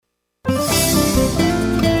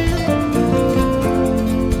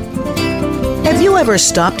ever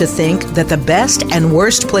stop to think that the best and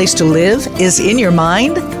worst place to live is in your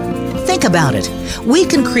mind? Think about it. We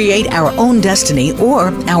can create our own destiny or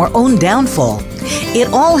our own downfall. It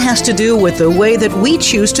all has to do with the way that we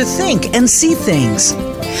choose to think and see things.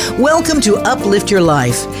 Welcome to Uplift Your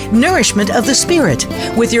Life, Nourishment of the Spirit,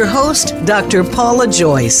 with your host, Dr. Paula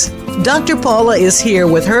Joyce. Dr. Paula is here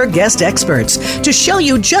with her guest experts to show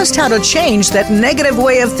you just how to change that negative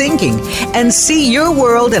way of thinking and see your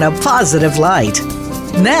world in a positive light.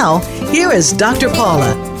 Now, here is Dr.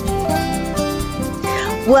 Paula.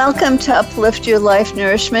 Welcome to Uplift Your Life,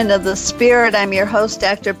 Nourishment of the Spirit. I'm your host,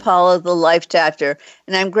 Dr. Paula, the Life Doctor,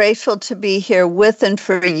 and I'm grateful to be here with and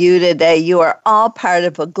for you today. You are all part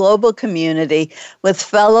of a global community with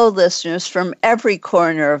fellow listeners from every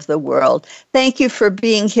corner of the world. Thank you for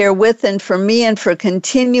being here with and for me and for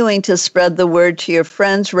continuing to spread the word to your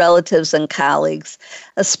friends, relatives, and colleagues.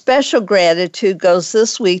 A special gratitude goes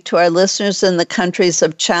this week to our listeners in the countries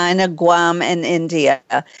of China, Guam, and India,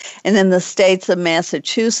 and in the states of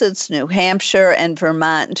Massachusetts, New Hampshire, and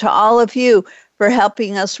Vermont. And to all of you for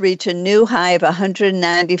helping us reach a new high of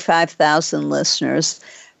 195,000 listeners.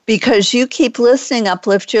 Because you keep listening,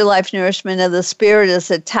 Uplift Your Life, Nourishment of the Spirit is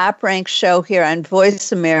a top-ranked show here on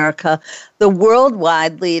Voice America, the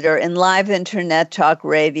worldwide leader in live internet talk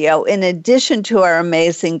radio. In addition to our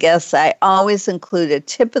amazing guests, I always include a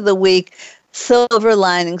tip of the week, silver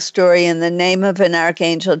lining story in the name of an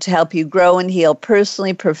archangel to help you grow and heal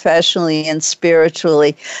personally, professionally, and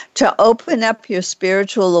spiritually. To open up your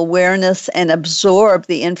spiritual awareness and absorb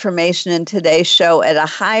the information in today's show at a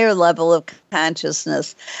higher level of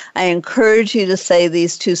consciousness, I encourage you to say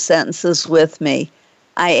these two sentences with me.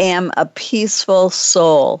 I am a peaceful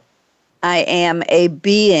soul. I am a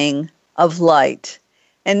being of light.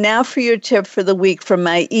 And now for your tip for the week from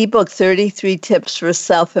my ebook, 33 Tips for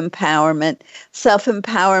Self-Empowerment.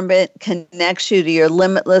 Self-empowerment connects you to your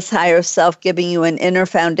limitless higher self, giving you an inner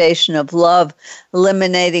foundation of love,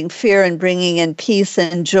 eliminating fear and bringing in peace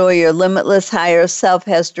and joy. Your limitless higher self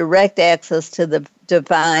has direct access to the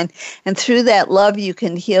divine, and through that love, you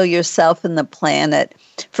can heal yourself and the planet.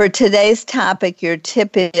 For today's topic, your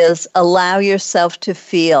tip is allow yourself to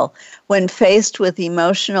feel. When faced with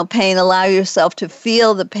emotional pain, allow yourself to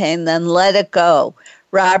feel the pain, then let it go.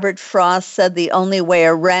 Robert Frost said the only way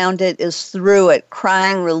around it is through it.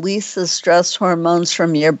 Crying releases stress hormones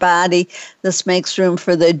from your body. This makes room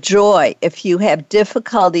for the joy. If you have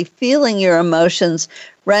difficulty feeling your emotions,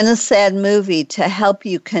 rent a sad movie to help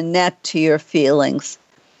you connect to your feelings.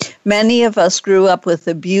 Many of us grew up with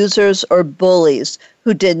abusers or bullies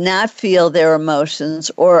who did not feel their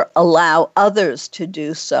emotions or allow others to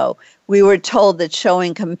do so. We were told that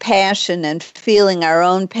showing compassion and feeling our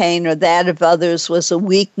own pain or that of others was a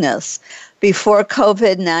weakness. Before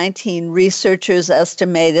COVID-19, researchers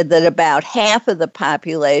estimated that about half of the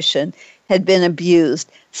population had been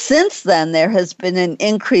abused. Since then, there has been an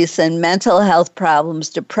increase in mental health problems,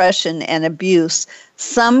 depression, and abuse.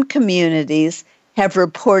 Some communities have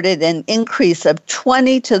reported an increase of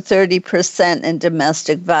 20 to 30% in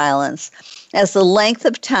domestic violence. As the length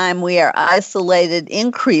of time we are isolated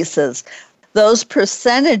increases, those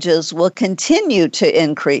percentages will continue to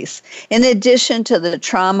increase. In addition to the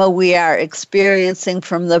trauma we are experiencing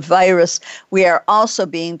from the virus, we are also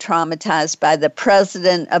being traumatized by the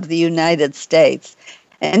President of the United States.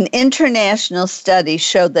 An international study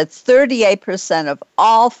showed that 38% of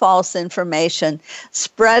all false information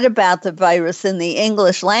spread about the virus in the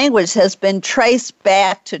English language has been traced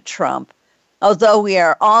back to Trump. Although we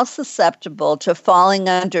are all susceptible to falling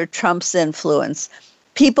under Trump's influence,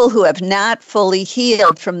 people who have not fully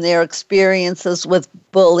healed from their experiences with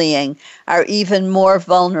bullying are even more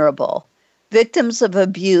vulnerable. Victims of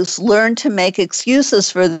abuse learn to make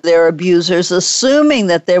excuses for their abusers, assuming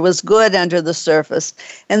that there was good under the surface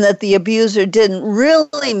and that the abuser didn't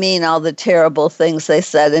really mean all the terrible things they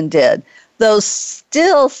said and did. Those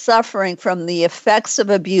still suffering from the effects of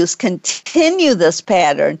abuse continue this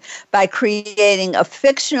pattern by creating a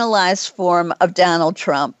fictionalized form of Donald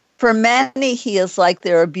Trump. For many, he is like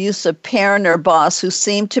their abusive parent or boss who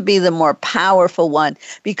seemed to be the more powerful one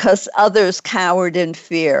because others cowered in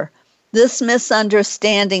fear. This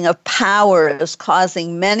misunderstanding of power is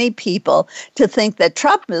causing many people to think that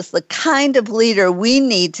Trump is the kind of leader we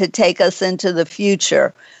need to take us into the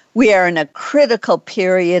future. We are in a critical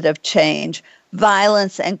period of change.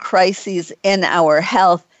 Violence and crises in our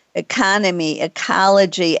health, economy,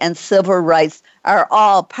 ecology, and civil rights are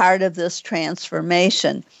all part of this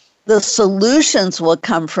transformation. The solutions will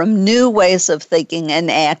come from new ways of thinking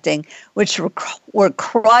and acting, which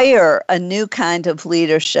require a new kind of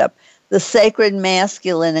leadership. The sacred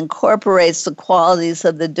masculine incorporates the qualities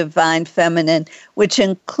of the divine feminine, which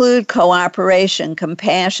include cooperation,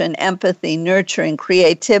 compassion, empathy, nurturing,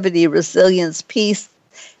 creativity, resilience, peace,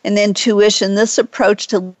 and intuition. This approach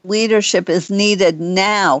to leadership is needed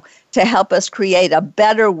now to help us create a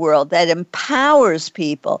better world that empowers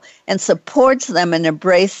people and supports them in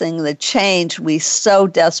embracing the change we so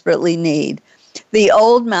desperately need. The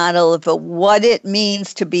old model of what it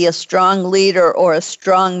means to be a strong leader or a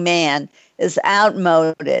strong man is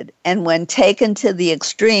outmoded, and when taken to the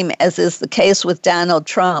extreme, as is the case with Donald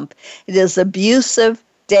Trump, it is abusive,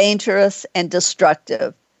 dangerous, and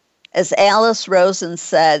destructive. As Alice Rosen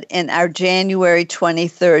said in our January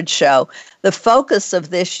 23rd show, the focus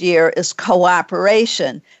of this year is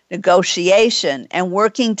cooperation, negotiation, and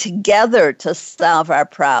working together to solve our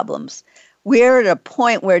problems. We're at a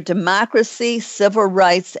point where democracy, civil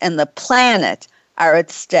rights, and the planet are at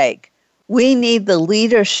stake. We need the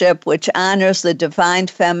leadership which honors the divine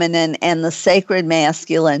feminine and the sacred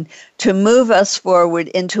masculine to move us forward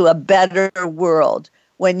into a better world.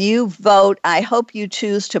 When you vote, I hope you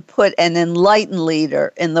choose to put an enlightened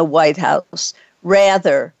leader in the White House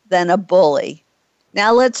rather than a bully.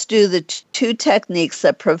 Now let's do the two techniques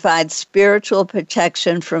that provide spiritual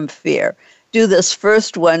protection from fear. Do this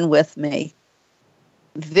first one with me.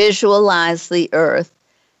 Visualize the earth.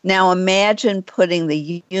 Now imagine putting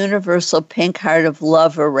the universal pink heart of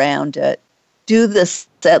love around it. Do this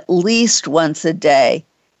at least once a day.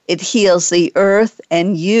 It heals the earth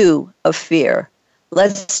and you of fear.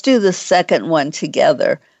 Let's do the second one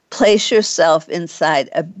together. Place yourself inside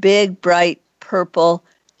a big, bright purple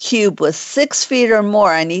cube with 6 feet or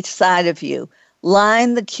more on each side of you.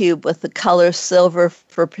 Line the cube with the color silver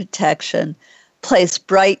for protection. Place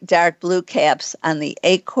bright, dark blue caps on the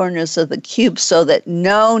 8 corners of the cube so that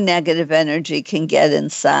no negative energy can get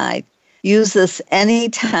inside. Use this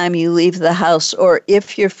anytime you leave the house or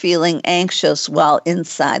if you're feeling anxious while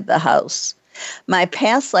inside the house. My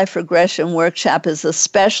past life regression workshop is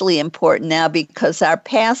especially important now because our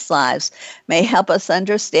past lives may help us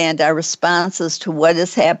understand our responses to what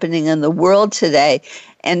is happening in the world today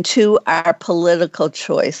and to our political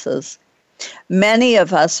choices. Many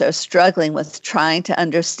of us are struggling with trying to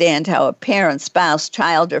understand how a parent, spouse,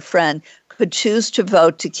 child, or friend could choose to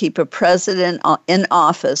vote to keep a president in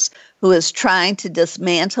office who is trying to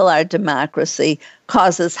dismantle our democracy,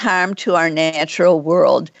 causes harm to our natural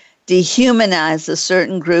world, dehumanizes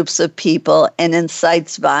certain groups of people, and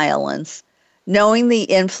incites violence. Knowing the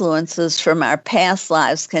influences from our past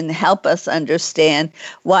lives can help us understand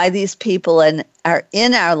why these people are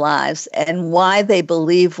in our lives and why they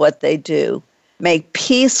believe what they do. Make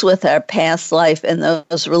peace with our past life and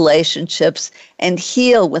those relationships and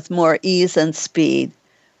heal with more ease and speed.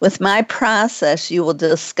 With my process, you will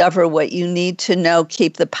discover what you need to know,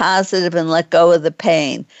 keep the positive, and let go of the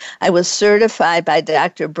pain. I was certified by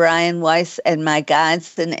Dr. Brian Weiss, and my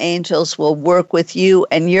guides and angels will work with you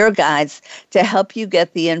and your guides to help you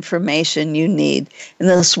get the information you need. In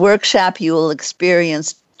this workshop, you will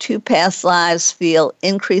experience 2 past lives, feel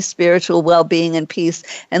increased spiritual well-being and peace,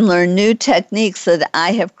 and learn new techniques that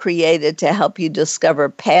I have created to help you discover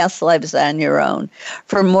past lives on your own.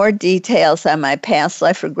 For more details on my past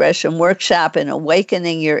life regression workshop and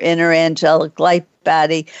awakening your inner angelic light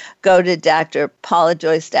body, go to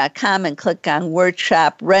drpaulajoyce.com and click on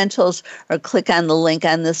workshop rentals, or click on the link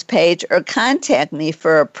on this page, or contact me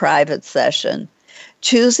for a private session.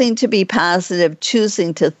 Choosing to be positive,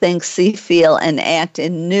 choosing to think, see, feel, and act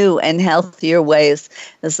in new and healthier ways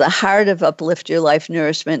is the heart of Uplift Your Life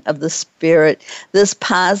Nourishment of the Spirit. This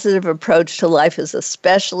positive approach to life is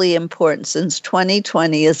especially important since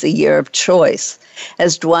 2020 is a year of choice.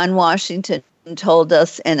 As Dwan Washington told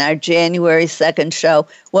us in our January 2nd show,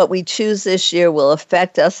 what we choose this year will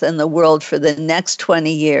affect us and the world for the next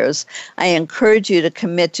 20 years. I encourage you to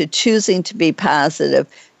commit to choosing to be positive,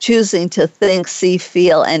 choosing to think, see,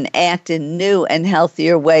 feel, and act in new and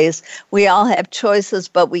healthier ways. We all have choices,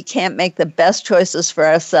 but we can't make the best choices for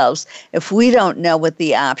ourselves if we don't know what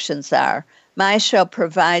the options are. My show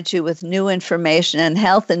provides you with new information on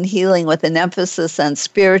health and healing with an emphasis on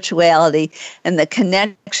spirituality and the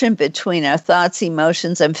connection between our thoughts,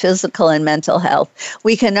 emotions, and physical and mental health.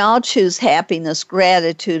 We can all choose happiness,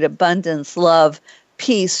 gratitude, abundance, love,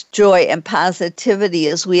 peace, joy, and positivity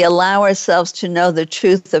as we allow ourselves to know the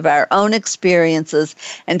truth of our own experiences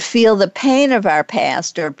and feel the pain of our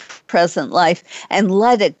past or present life and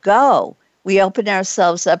let it go. We open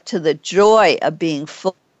ourselves up to the joy of being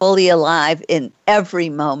fully alive in every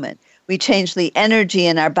moment. We change the energy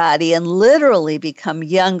in our body and literally become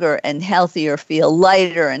younger and healthier, feel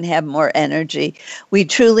lighter and have more energy. We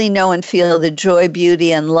truly know and feel the joy,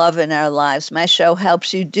 beauty, and love in our lives. My show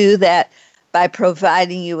helps you do that by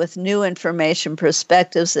providing you with new information,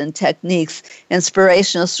 perspectives, and techniques,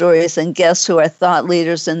 inspirational stories, and guests who are thought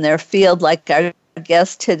leaders in their field, like our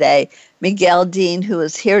guest today, Miguel Dean, who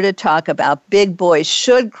is here to talk about Big Boys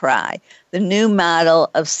Should Cry, the new model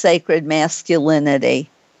of sacred masculinity.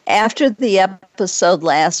 After the episode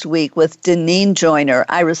last week with Deneen Joyner,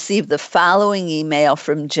 I received the following email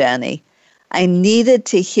from Jenny. I needed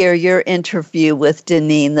to hear your interview with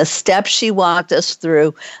Deneen, the steps she walked us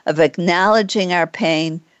through of acknowledging our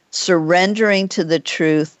pain, surrendering to the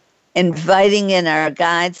truth, inviting in our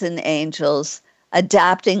guides and angels,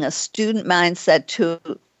 adopting a student mindset to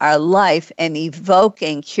our life, and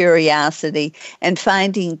evoking curiosity and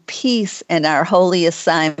finding peace in our holy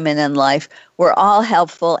assignment in life were all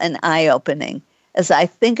helpful and eye-opening. As I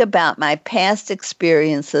think about my past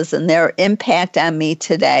experiences and their impact on me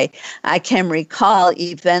today, I can recall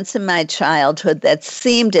events in my childhood that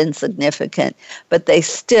seemed insignificant, but they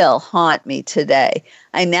still haunt me today.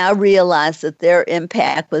 I now realize that their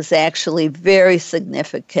impact was actually very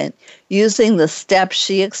significant. Using the steps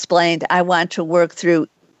she explained, I want to work through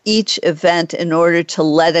each event in order to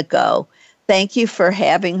let it go. Thank you for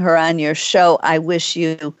having her on your show. I wish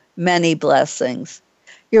you many blessings.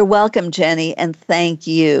 You're welcome, Jenny, and thank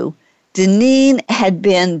you. Deneen had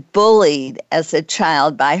been bullied as a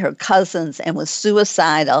child by her cousins and was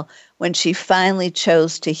suicidal when she finally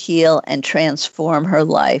chose to heal and transform her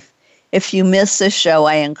life. If you missed the show,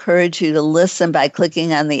 I encourage you to listen by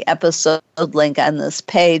clicking on the episode link on this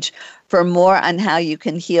page. For more on how you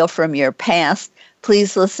can heal from your past,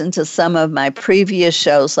 please listen to some of my previous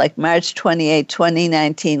shows like March 28,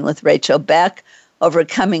 2019 with Rachel Beck,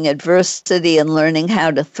 Overcoming Adversity and Learning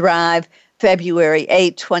How to Thrive, February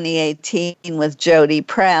 8, 2018 with Jody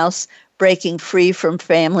Prowse, Breaking Free from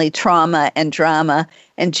Family Trauma and Drama,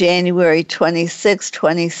 and January 26,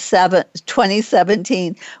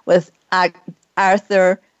 2017 with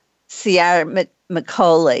Arthur C.R.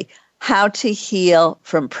 McCauley, How to Heal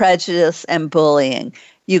from Prejudice and Bullying.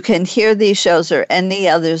 You can hear these shows or any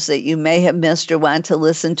others that you may have missed or want to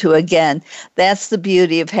listen to again. That's the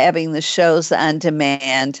beauty of having the shows on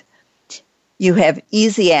demand. You have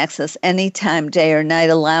easy access anytime, day or night,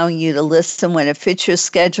 allowing you to listen when it fits your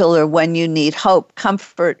schedule or when you need hope,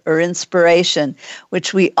 comfort, or inspiration,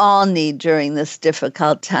 which we all need during this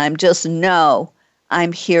difficult time. Just know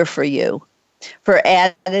I'm here for you. For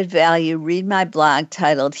added value, read my blog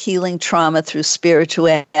titled Healing Trauma Through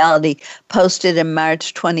Spirituality, posted in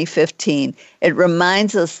March 2015. It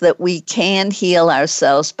reminds us that we can heal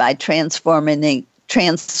ourselves by transforming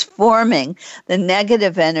the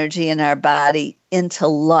negative energy in our body into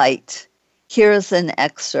light. Here is an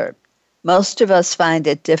excerpt. Most of us find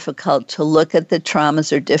it difficult to look at the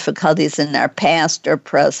traumas or difficulties in our past or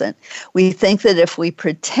present. We think that if we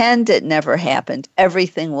pretend it never happened,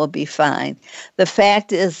 everything will be fine. The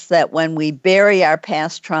fact is that when we bury our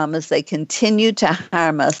past traumas, they continue to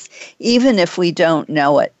harm us, even if we don't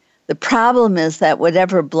know it. The problem is that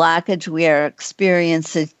whatever blockage we are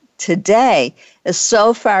experiencing today is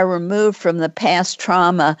so far removed from the past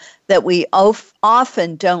trauma that we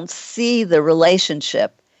often don't see the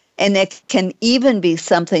relationship. And it can even be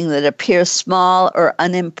something that appears small or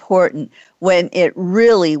unimportant when it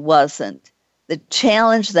really wasn't. The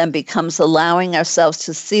challenge then becomes allowing ourselves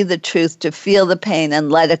to see the truth, to feel the pain,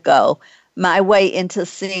 and let it go. My way into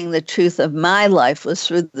seeing the truth of my life was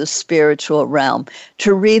through the spiritual realm.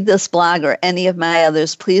 To read this blog or any of my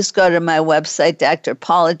others, please go to my website,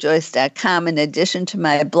 drpaulajoyce.com. In addition to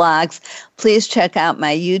my blogs, please check out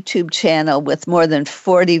my YouTube channel with more than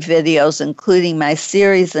 40 videos, including my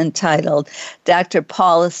series entitled Dr.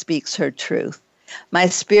 Paula Speaks Her Truth. My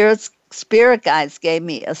spirit guides gave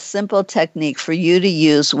me a simple technique for you to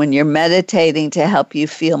use when you're meditating to help you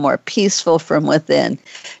feel more peaceful from within.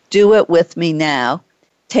 Do it with me now.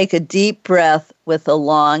 Take a deep breath with a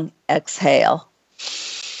long exhale.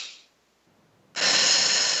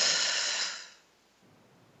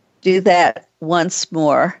 Do that once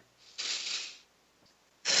more.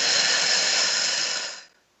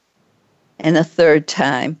 And a third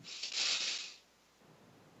time.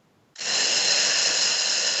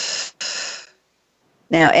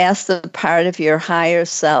 Now ask the part of your higher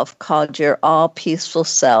self called your all-peaceful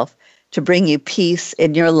self to bring you peace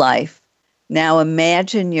in your life. Now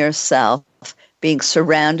imagine yourself being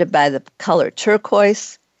surrounded by the color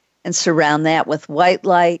turquoise, and surround that with white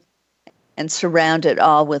light, and surround it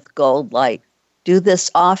all with gold light. Do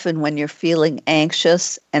this often when you're feeling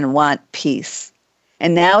anxious and want peace.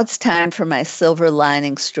 And now it's time for my silver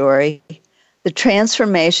lining story. The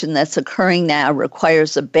transformation that's occurring now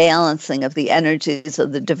requires a balancing of the energies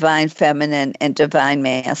of the divine feminine and divine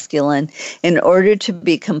masculine. In order to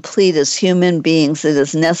be complete as human beings, it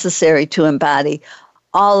is necessary to embody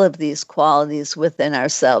all of these qualities within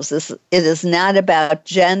ourselves. It is not about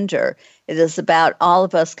gender. It is about all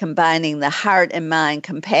of us combining the heart and mind,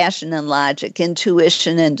 compassion and logic,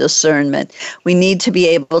 intuition and discernment. We need to be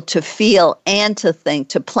able to feel and to think,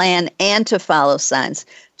 to plan and to follow signs,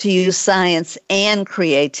 to use science and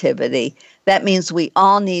creativity. That means we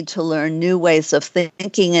all need to learn new ways of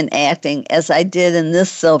thinking and acting, as I did in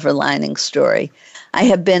this silver lining story. I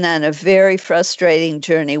have been on a very frustrating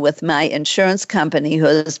journey with my insurance company, who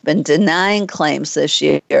has been denying claims this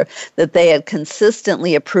year that they had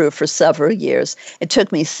consistently approved for several years. It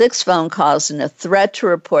took me 6 phone calls and a threat to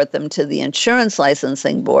report them to the insurance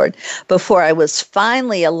licensing board before I was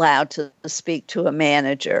finally allowed to speak to a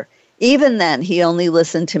manager. Even then, he only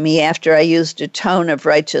listened to me after I used a tone of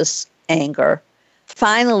righteous anger.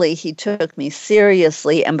 Finally, he took me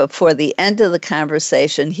seriously, and before the end of the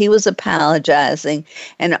conversation, he was apologizing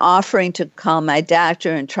and offering to call my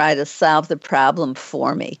doctor and try to solve the problem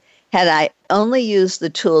for me. Had I only used the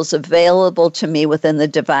tools available to me within the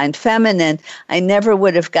divine feminine, I never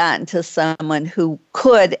would have gotten to someone who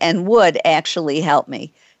could and would actually help me.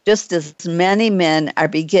 Just as many men are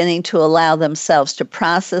beginning to allow themselves to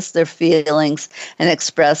process their feelings and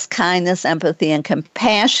express kindness, empathy, and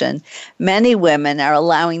compassion, many women are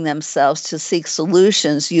allowing themselves to seek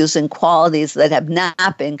solutions using qualities that have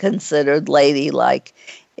not been considered ladylike.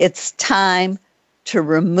 It's time to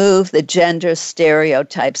remove the gender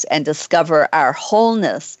stereotypes and discover our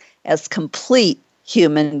wholeness as complete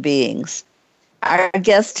human beings. Our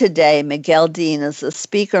guest today, Miguel Dean, is a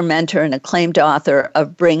speaker, mentor, and acclaimed author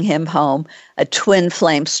of Bring Him Home, a twin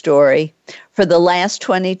flame story. For the last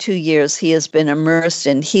 22 years, he has been immersed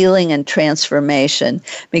in healing and transformation.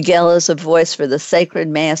 Miguel is a voice for the sacred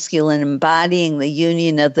masculine, embodying the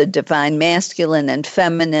union of the divine masculine and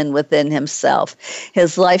feminine within himself.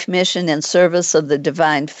 His life mission in service of the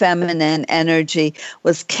divine feminine energy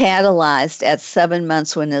was catalyzed at 7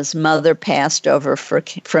 months when his mother passed over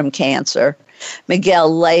from cancer.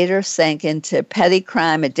 Miguel later sank into petty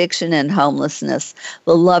crime, addiction, and homelessness.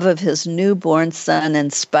 The love of his newborn son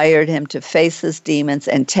inspired him to face his demons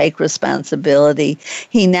and take responsibility.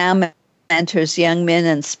 He now mentors young men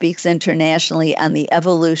and speaks internationally on the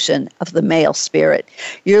evolution of the male spirit.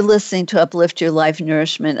 You're listening to Uplift Your Life,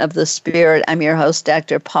 Nourishment of the Spirit. I'm your host,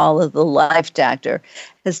 Dr. Paula, the Life Doctor.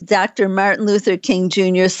 As Dr. Martin Luther King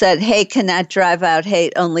Jr. said, hate cannot drive out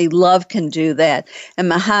hate, only love can do that. And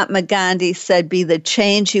Mahatma Gandhi said, be the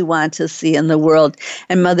change you want to see in the world.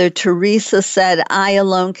 And Mother Teresa said, I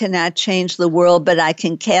alone cannot change the world, but I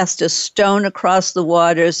can cast a stone across the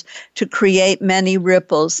waters to create many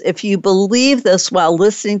ripples. If you believe this while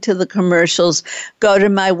listening to the commercials, go to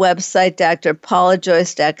my website,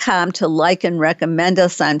 drpaulajoyce.com, to like and recommend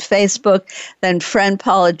us on Facebook, then friend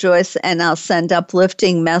Paula Joyce, and I'll send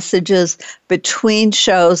uplifting messages between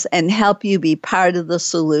shows and help you be part of the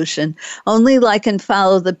solution. Only like and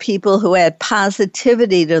follow the people who add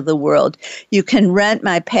positivity to the world. You can rent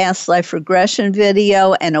my past life regression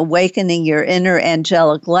video and Awakening Your Inner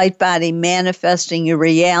Angelic Light Body, Manifesting Your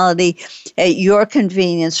Reality at your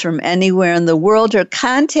convenience from anywhere in the world, or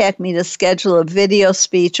contact me to schedule a video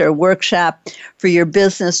speech or workshop for your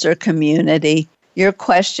business or community. Your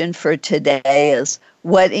question for today is,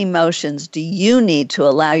 what emotions do you need to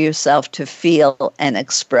allow yourself to feel and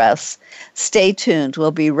express? Stay tuned. We'll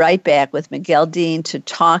be right back with Miguel Dean to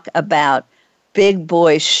talk about Big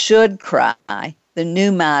Boys Should Cry, the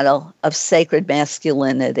new model of sacred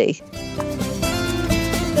masculinity.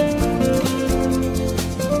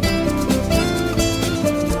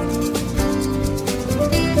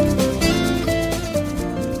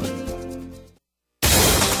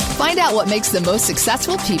 Find out what makes the most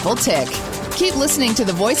successful people tick. Keep listening to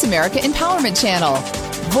the Voice America Empowerment Channel.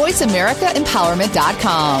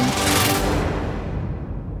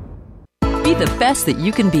 VoiceAmericaEmpowerment.com. Be the best that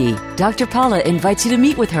you can be. Dr. Paula invites you to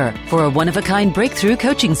meet with her for a one-of-a-kind breakthrough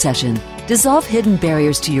coaching session. Dissolve hidden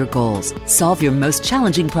barriers to your goals, solve your most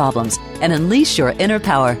challenging problems, and unleash your inner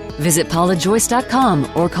power. Visit paulajoyce.com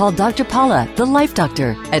or call Dr. Paula, the Life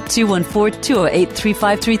Doctor, at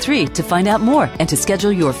 214-208-3533 to find out more and to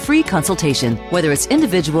schedule your free consultation. Whether it's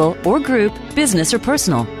individual or group, business or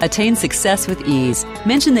personal, attain success with ease.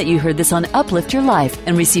 Mention that you heard this on Uplift Your Life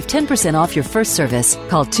and receive 10% off your first service.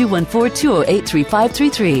 Call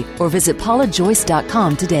 214-208-3533 or visit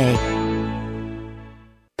paulajoyce.com today.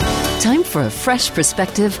 Time for a fresh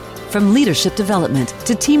perspective, From leadership development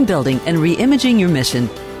to team building and reimaging your mission,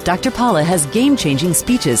 Dr. Paula has game-changing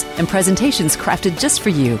speeches and presentations crafted just for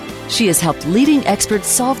you. She has helped leading experts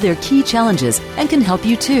solve their key challenges and can help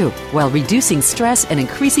you too, while reducing stress and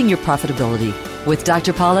increasing your profitability. With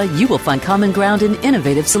Dr. Paula, you will find common ground and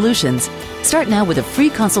innovative solutions. Start now with a free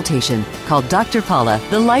consultation. Call Dr. Paula,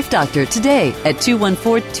 the Life Doctor, today at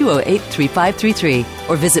 214-208-3533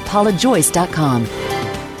 or visit paulajoyce.com.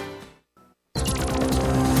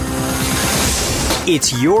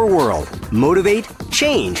 It's your world. Motivate,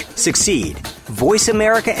 change, succeed.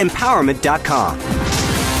 VoiceAmericaEmpowerment.com.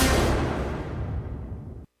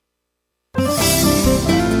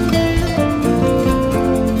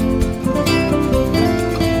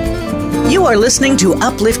 You are listening to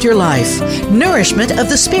Uplift Your Life, Nourishment of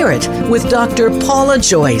the Spirit with Dr. Paula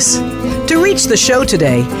Joyce. To reach the show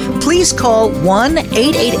today, please call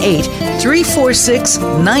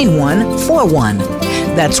 1-888-346-9141.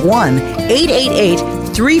 That's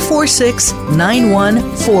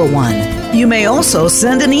 1-888-346-9141. You may also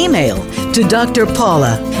send an email to Dr.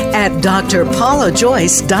 Paula at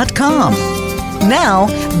drpaulajoyce.com. Now,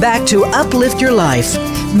 back to Uplift Your Life,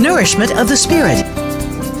 Nourishment of the Spirit.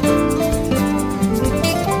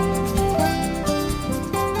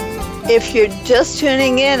 If you're just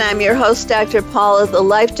tuning in, I'm your host, Dr. Paula, the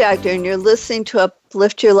Life Doctor, and you're listening to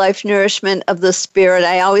Uplift Your Life, Nourishment of the Spirit.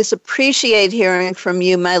 I always appreciate hearing from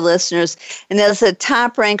you, my listeners. And as a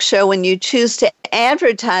top-ranked show, when you choose to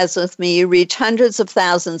advertise with me, you reach hundreds of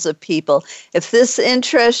thousands of people. If this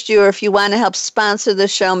interests you, or if you want to help sponsor the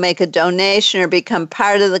show, make a donation, or become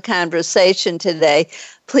part of the conversation today,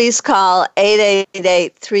 please call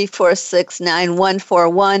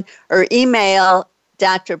 888-346-9141 or email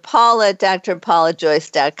Dr. Paula at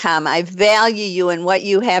drpaulajoyce.com. I value you and what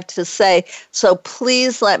you have to say, so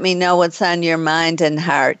please let me know what's on your mind and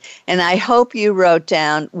heart. And I hope you wrote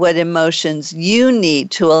down what emotions you need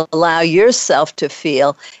to allow yourself to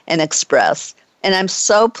feel and express. And I'm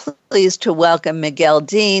so pleased to welcome Miguel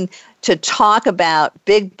Dean to talk about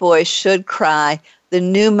Big Boys Should Cry, the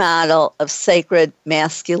new model of sacred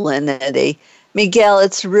masculinity. Miguel,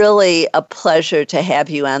 it's really a pleasure to have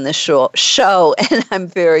you on the show, and I'm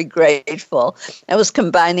very grateful. I was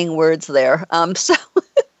combining words there.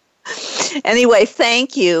 Anyway,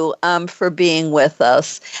 thank you for being with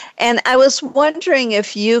us. And I was wondering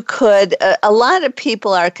if you could, a lot of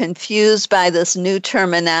people are confused by this new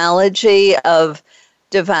terminology of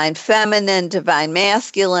divine feminine, divine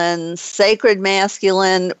masculine, sacred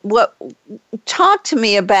masculine. Talk to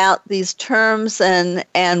me about these terms and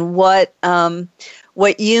what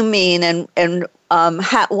you mean and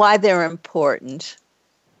why they're important.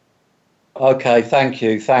 Okay, thank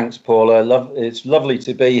you. Thanks, Paula. It's lovely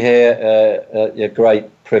to be here. A great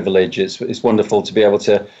privilege. It's wonderful to be able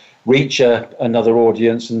to reach another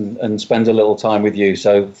audience and spend a little time with you.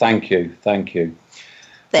 So thank you. Thank you.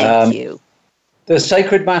 Thank you. The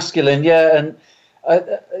sacred masculine, and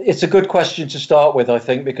it's a good question to start with, I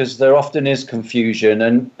think, because there often is confusion.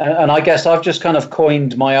 And I guess I've just kind of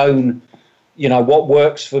coined my own, what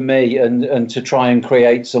works for me and to try and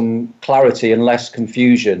create some clarity and less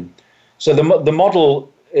confusion. So the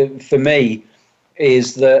model for me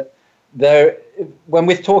is that when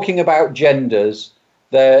we're talking about genders,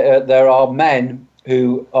 there are men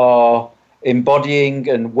who are embodying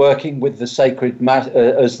and working with the sacred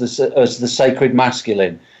as the sacred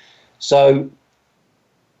masculine. So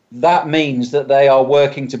that means that they are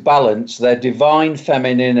working to balance their divine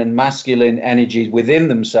feminine and masculine energies within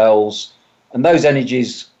themselves, and those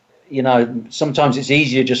energies, sometimes it's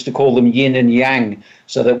easier just to call them yin and yang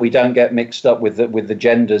so that we don't get mixed up with the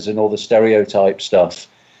genders and all the stereotype stuff.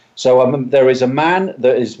 So there is a man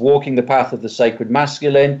that is walking the path of the sacred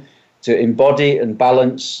masculine to embody and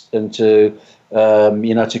balance and to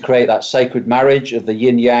create that sacred marriage of the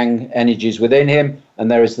yin-yang energies within him. And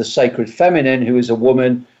there is the sacred feminine, who is a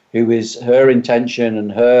woman, who is her intention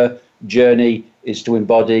and her journey is to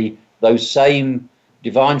embody those same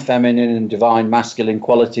divine feminine and divine masculine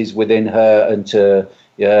qualities within her and to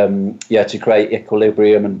create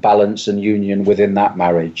equilibrium and balance and union within that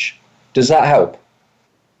marriage. Does that help?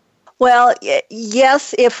 Well,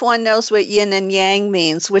 yes, if one knows what yin and yang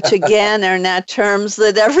means, which again are not terms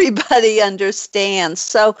that everybody understands.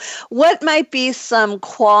 So what might be some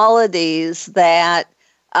qualities that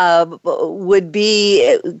would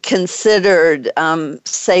be considered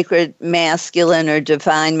sacred masculine or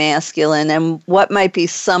divine masculine, and what might be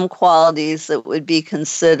some qualities that would be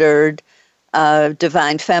considered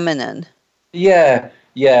divine feminine? Yeah,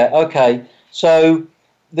 okay. So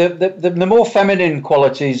the more feminine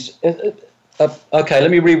qualities, okay, let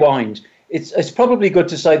me rewind. it's probably good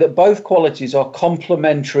to say that both qualities are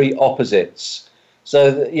complementary opposites.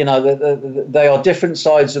 So, they are different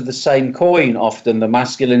sides of the same coin, often the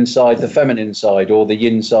masculine side, the feminine side, or the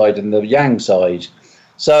yin side and the yang side.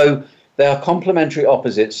 So they are complementary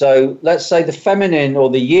opposites. So let's say the feminine or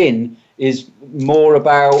the yin is more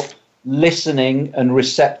about listening and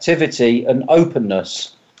receptivity and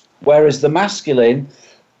openness, whereas the masculine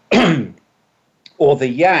or the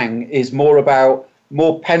yang is more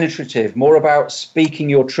penetrative, more about speaking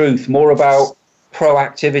your truth, more about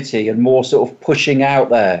proactivity and more sort of pushing out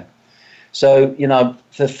there. So,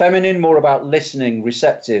 the feminine more about listening,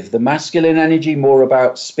 receptive, the masculine energy more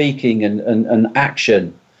about speaking and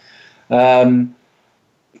action.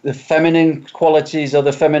 The feminine qualities,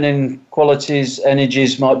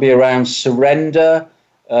 energies might be around surrender,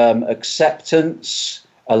 acceptance,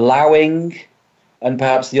 allowing, and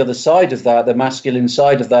perhaps the other side of that, the masculine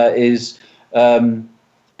side of that is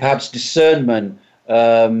perhaps discernment,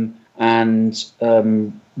 and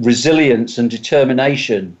resilience and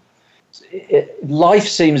determination. Life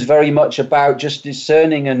seems very much about just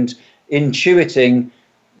discerning and intuiting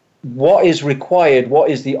what is required,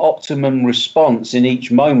 what is the optimum response in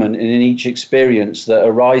each moment and in each experience that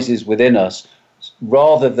arises within us,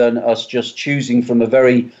 rather than us just choosing from a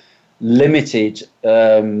very limited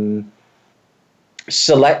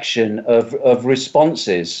selection of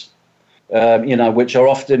responses, which are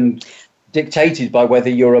often dictated by whether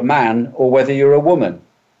you're a man or whether you're a woman.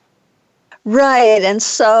 Right. And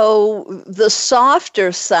so the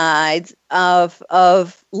softer side of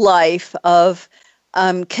life, of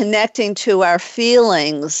connecting to our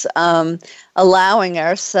feelings, allowing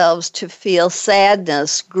ourselves to feel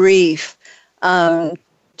sadness, grief, to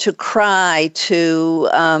cry,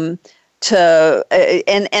 and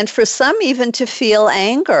for some even to feel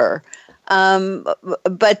anger,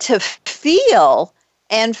 but to feel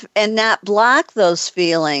and not block those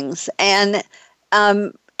feelings. And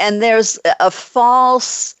there's a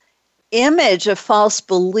false image, a false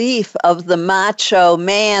belief of the macho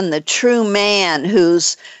man, the true man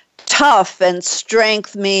who's tough, and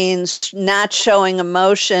strength means not showing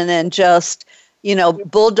emotion and just,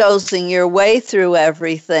 bulldozing your way through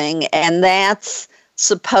everything. And that's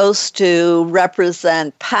supposed to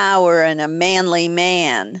represent power and a manly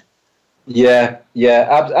man. Yeah,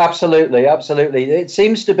 absolutely. It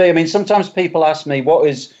seems to be. Sometimes people ask me, what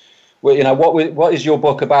is your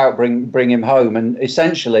book about? Bring Him Home, and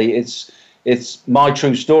essentially, it's my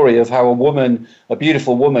true story of how a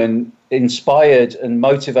beautiful woman, inspired and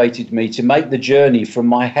motivated me to make the journey from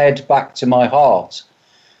my head back to my heart.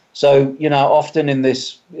 So, often in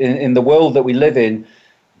the world that we live in,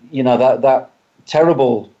 that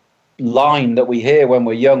terrible line that we hear when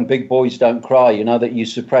we're young, big boys don't cry, that you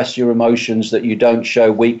suppress your emotions, that you don't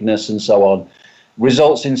show weakness and so on,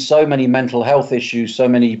 results in so many mental health issues, so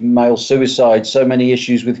many male suicides, so many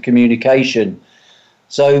issues with communication.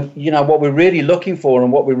 So, what we're really looking for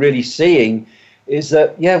and what we're really seeing is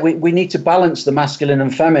that, we need to balance the masculine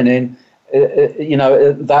and feminine.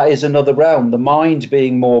 That is another realm, the mind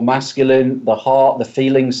being more masculine, the heart, the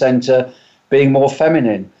feeling center being more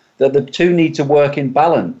feminine, that the two need to work in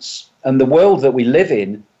balance. And the world that we live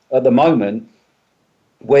in at the moment,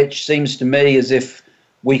 which seems to me as if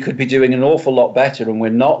we could be doing an awful lot better, and we're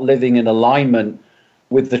not living in alignment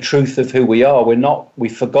with the truth of who we are.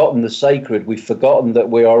 We've forgotten the sacred. We've forgotten that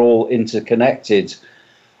we are all interconnected.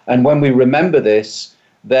 And when we remember this,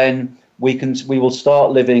 then we will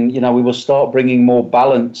start living, we will start bringing more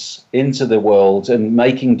balance into the world and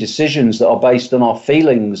making decisions that are based on our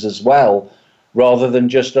feelings as well, rather than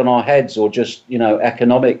just on our heads or just,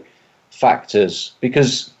 economic factors.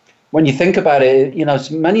 Because when you think about it,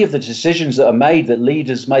 many of the decisions that are made, that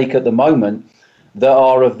leaders make at the moment, that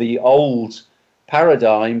are of the old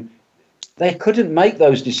paradigm, they couldn't make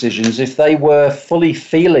those decisions if they were fully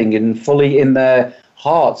feeling and fully in their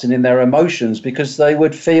hearts and in their emotions, because they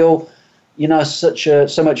would feel,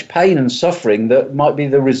 so much pain and suffering that might be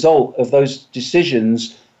the result of those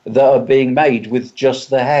decisions that are being made with just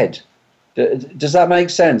the head. Does that make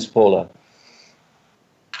sense, Paula?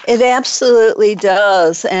 It absolutely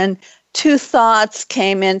does. And two thoughts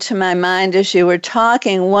came into my mind as you were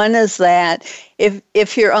talking. One is that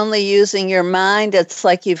if you're only using your mind, it's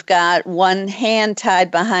like you've got one hand tied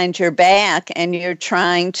behind your back and you're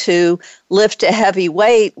trying to lift a heavy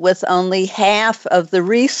weight with only half of the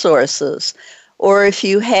resources. Or if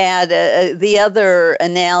you had the other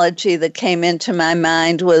analogy that came into my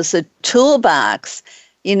mind was a toolbox.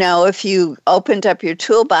 If you opened up your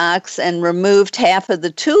toolbox and removed half of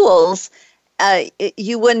the tools,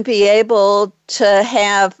 you wouldn't be able to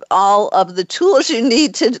have all of the tools you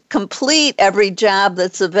need to complete every job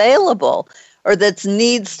that's available or that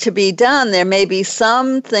needs to be done. There may be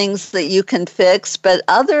some things that you can fix, but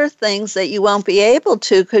other things that you won't be able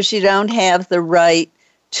to because you don't have the right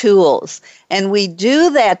tools. And we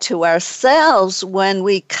do that to ourselves when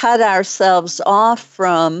we cut ourselves off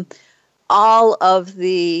from all of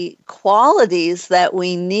the qualities that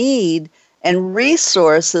we need and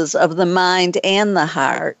resources of the mind and the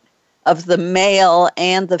heart, of the male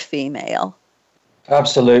and the female.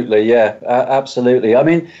 Absolutely, yeah, absolutely. I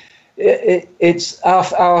mean, it's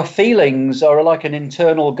our feelings are like an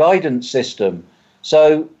internal guidance system.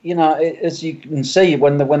 So, as you can see,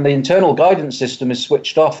 when the internal guidance system is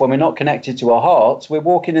switched off, when we're not connected to our hearts, we're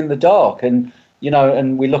walking in the dark. And,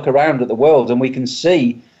 and we look around at the world and we can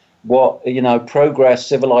see what, progress,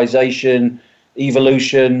 civilization,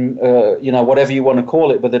 evolution, whatever you want to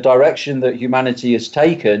call it, but the direction that humanity has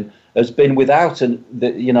taken has been without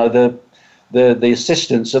the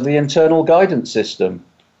assistance of the internal guidance system.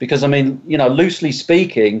 Because, loosely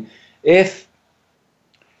speaking, if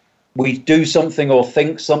we do something or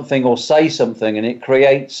think something or say something and it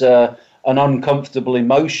creates an uncomfortable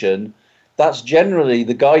emotion, that's generally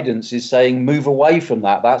the guidance is saying move away from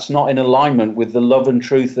that. That's not in alignment with the love and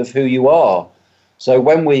truth of who you are. So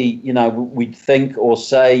when we think or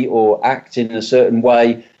say or act in a certain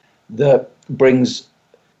way that brings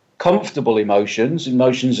comfortable emotions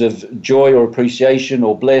of joy or appreciation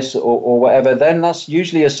or bliss or whatever, then that's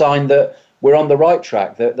usually a sign that we're on the right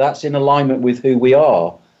track, that's in alignment with who we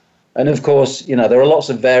are. And of course, there are lots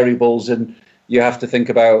of variables, and you have to think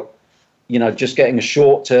about, just getting a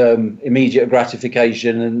short-term immediate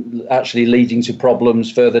gratification and actually leading to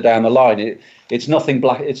problems further down the line. It's nothing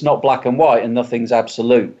black. It's not black and white, and nothing's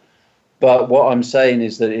absolute. But what I'm saying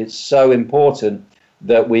is that it's so important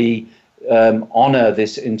that we honor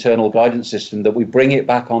this internal guidance system, that we bring it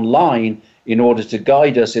back online in order to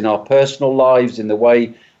guide us in our personal lives, in the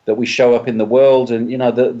way that we show up in the world, and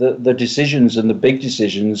the decisions and the big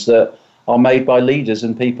decisions that are made by leaders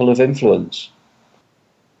and people of influence.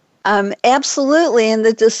 Absolutely, and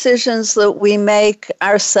the decisions that we make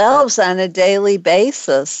ourselves on a daily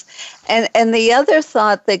basis. And the other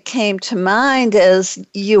thought that came to mind as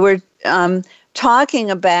you were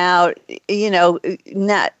talking about,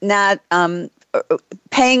 not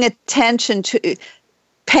paying attention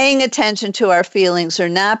to our feelings or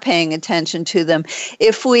not paying attention to them.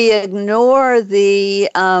 If we ignore those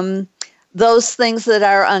things that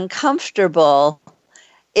are uncomfortable,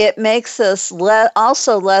 it makes us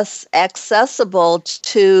also less accessible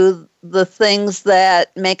to the things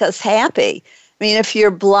that make us happy. I mean, if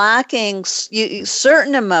you're blocking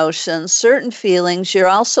certain emotions, certain feelings, you're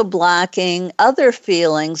also blocking other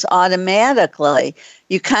feelings automatically.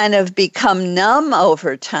 You kind of become numb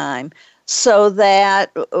over time, so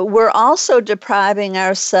that we're also depriving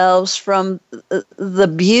ourselves from the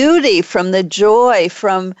beauty, from the joy,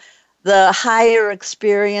 from the higher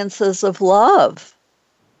experiences of love.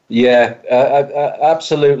 Yeah,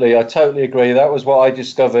 absolutely. I totally agree. That was what I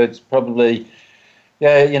discovered probably,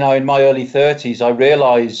 in my early 30s. I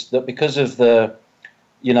realized that because of the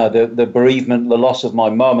bereavement, the loss of my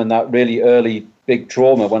mum, and that really early big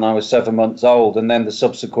trauma when I was 7 months old, and then the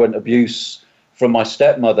subsequent abuse from my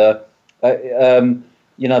stepmother,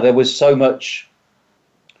 there was so much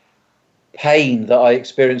pain that I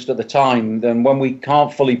experienced at the time. Then when we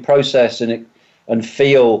can't fully process and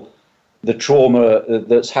feel the trauma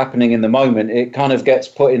that's happening in the moment, it kind of gets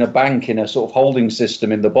put in a bank, in a sort of holding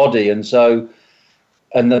system in the body. And so,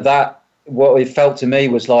 what it felt to me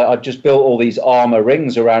was like I'd just built all these armor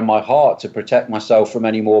rings around my heart to protect myself from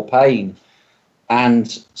any more pain.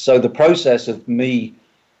 And so the process of me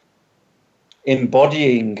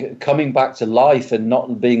embodying, coming back to life and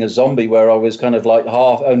not being a zombie where I was kind of like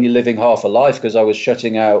only living half a life because I was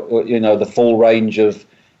shutting out, the full range of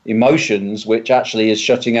emotions, which actually is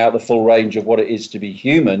shutting out the full range of what it is to be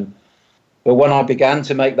human. But when I began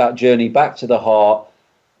to make that journey back to the heart,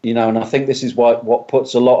 and I think this is what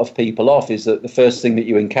puts a lot of people off, is that the first thing that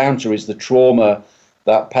you encounter is the trauma,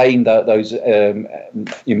 that pain, those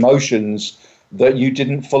emotions that you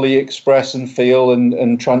didn't fully express and feel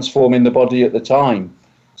and transform in the body at the time.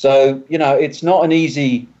 So, it's not an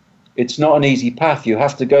easy path. You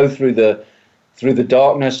have to go through the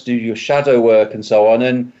darkness, do your shadow work and so on.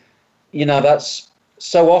 And, that's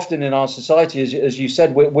so often in our society, as you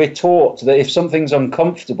said, we're taught that if something's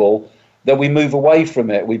uncomfortable, that we move away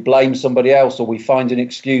from it. We blame somebody else, or we find an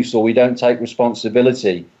excuse, or we don't take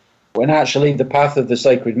responsibility. When actually the path of the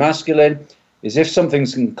sacred masculine is, if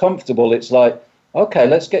something's uncomfortable, it's like, okay,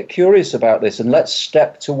 let's get curious about this and let's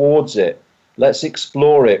step towards it. let's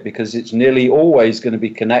explore it, because it's nearly always going to be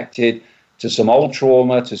connected to some old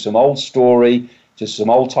trauma, to some old story, to some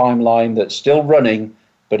old timeline that's still running,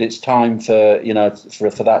 but it's time for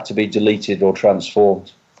that to be deleted or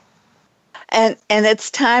transformed. And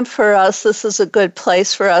it's time for us, this is a good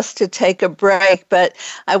place for us to take a break, but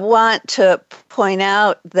I want to point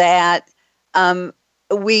out that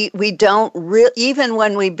we don't even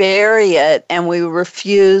when we bury it and we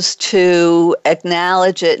refuse to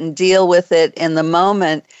acknowledge it and deal with it in the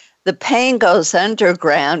moment, the pain goes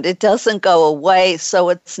underground. It doesn't go away. So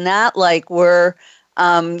it's not like we're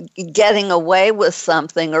getting away with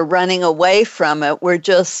something or running away from it. We're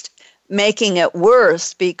just making it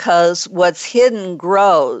worse because what's hidden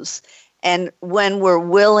grows. And when we're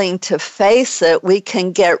willing to face it, we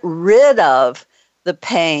can get rid of the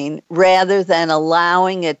pain rather than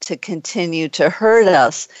allowing it to continue to hurt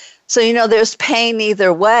us. So, there's pain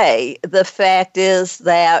either way. The fact is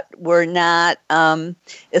that we're not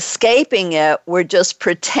escaping it. We're just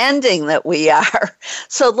pretending that we are.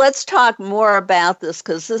 So let's talk more about this,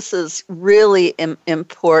 because this is really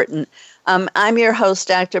important. I'm your host,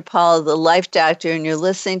 Dr. Paula, the Life Doctor, and you're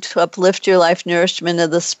listening to Uplift Your Life, Nourishment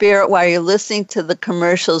of the Spirit. While you're listening to the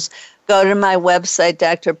commercials, go to my website,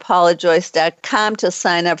 drpaulajoyce.com, to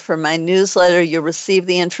sign up for my newsletter. You'll receive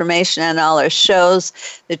the information on all our shows,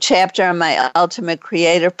 the chapter on my ultimate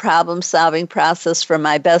creative problem-solving process from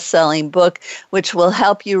my best-selling book, which will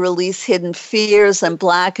help you release hidden fears and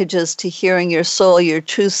blockages to hearing your soul, your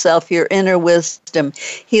true self, your inner wisdom,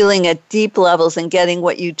 healing at deep levels, and getting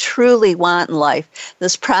what you truly want in life.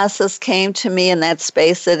 This process came to me in that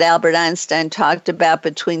space that Albert Einstein talked about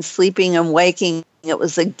between sleeping and waking. It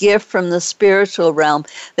was a gift from the spiritual realm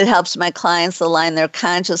that helps my clients align their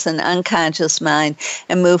conscious and unconscious mind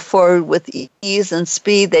and move forward with ease and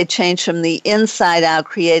speed. They change from the inside out,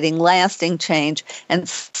 creating lasting change and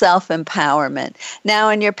self-empowerment. Now,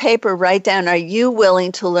 in your paper, write down, are you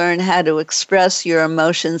willing to learn how to express your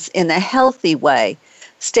emotions in a healthy way?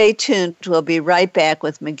 Stay tuned. We'll be right back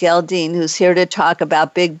with Miguel Dean, who's here to talk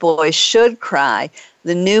about Big Boys Should Cry,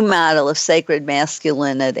 the new model of sacred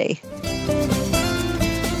masculinity.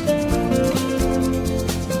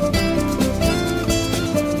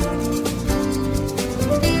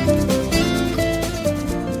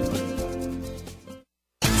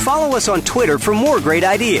 Follow us on Twitter for more great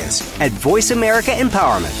ideas at Voice America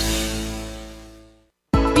Empowerment.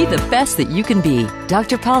 Be the best that you can be.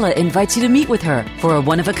 Dr. Paula invites you to meet with her for a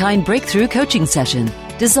one-of-a-kind breakthrough coaching session.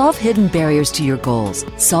 Dissolve hidden barriers to your goals,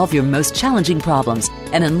 solve your most challenging problems,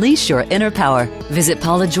 and unleash your inner power. Visit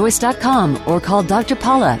paulajoyce.com or call Dr.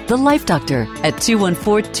 Paula, the Life Doctor, at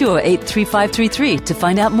 214-208-3533 to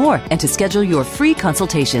find out more and to schedule your free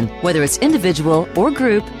consultation. Whether it's individual or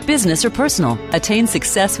group, business or personal, attain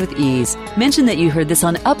success with ease. Mention that you heard this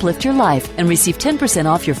on Uplift Your Life and receive 10%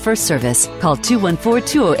 off your first service. Call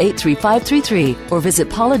 214-208-3533 or visit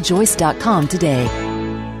paulajoyce.com today.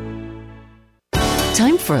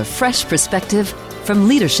 Time for a fresh perspective. From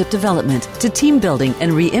leadership development to team building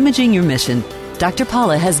and re-imaging your mission, Dr.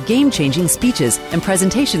 Paula has game-changing speeches and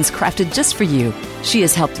presentations crafted just for you. She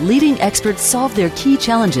has helped leading experts solve their key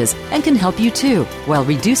challenges and can help you too, while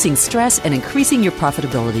reducing stress and increasing your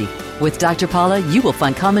profitability. With Dr. Paula, you will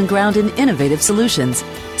find common ground and innovative solutions.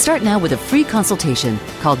 Start now with a free consultation.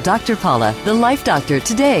 Call Dr. Paula, the Life Doctor,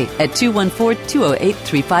 today at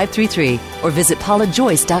 214-208-3533 or visit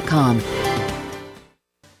paulajoyce.com.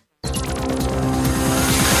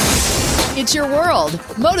 It's your world.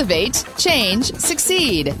 Motivate, change,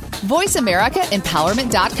 succeed.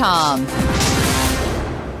 VoiceAmericaEmpowerment.com.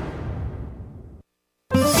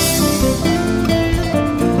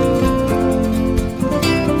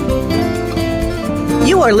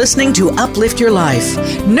 You are listening to Uplift Your Life,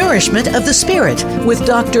 Nourishment of the Spirit with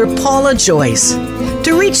Dr. Paula Joyce.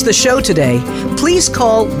 To reach the show today, please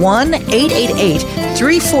call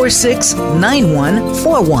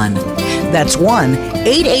 1-888-346-9141. That's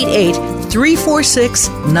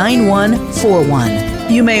 1-888-346-9141.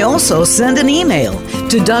 You may also send an email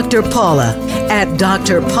to Dr. Paula at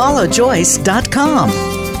drpaulajoyce.com.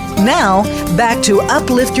 Now, back to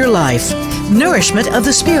Uplift Your Life, Nourishment of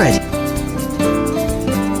the Spirit.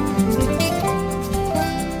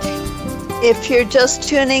 If you're just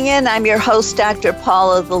tuning in, I'm your host, Dr.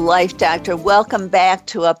 Paula, the Life Doctor. Welcome back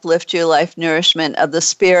to Uplift Your Life, Nourishment of the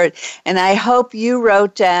Spirit. And I hope you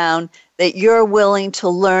wrote down that you're willing to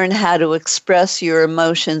learn how to express your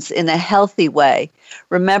emotions in a healthy way.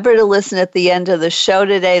 Remember to listen at the end of the show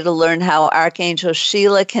today to learn how Archangel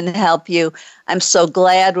Sheila can help you. I'm so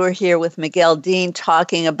glad we're here with Miguel Dean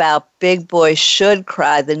talking about Big Boys Should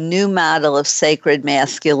Cry, the new model of sacred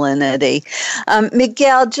masculinity.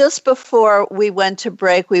 Miguel, just before we went to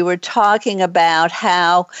break, we were talking about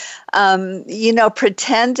how,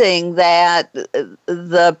 pretending that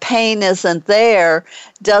the pain isn't there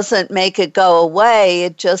doesn't make it go away.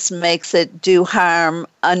 It just makes it do harm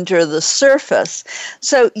under the surface.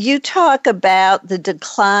 So you talk about the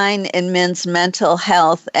decline in men's mental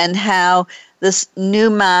health and how this new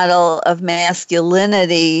model of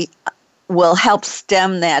masculinity will help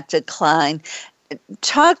stem that decline.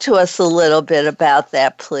 Talk to us a little bit about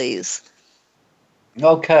that, please.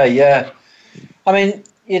 Okay, yeah. I mean,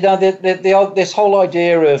 this whole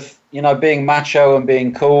idea of, being macho and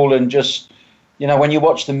being cool and just, when you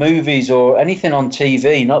watch the movies or anything on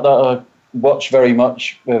TV, not that I watch very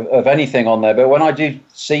much of anything on there, but when I do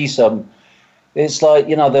see some, it's like,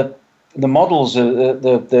 the models,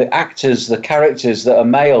 the actors, the characters that are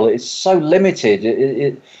male, it's so limited.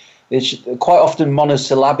 It's quite often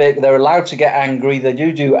monosyllabic. They're allowed to get angry. They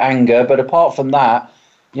do anger, but apart from that,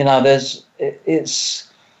 there's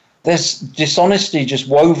dishonesty just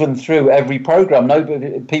woven through every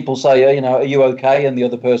program. People say, are you okay? And the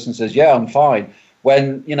other person says, yeah, I'm fine.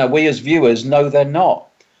 When we as viewers know they're not,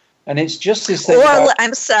 and it's just this thing.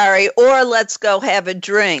 Or let's go have a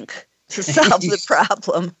drink to solve the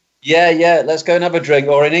problem. Yeah, let's go and have a drink.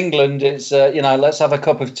 Or in England, it's, let's have a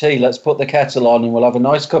cup of tea. Let's put the kettle on and we'll have a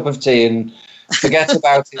nice cup of tea and forget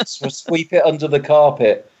about it. Sweep it under the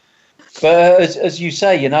carpet. But as you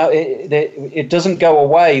say, it doesn't go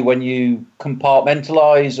away when you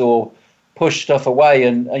compartmentalize or push stuff away.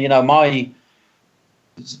 And,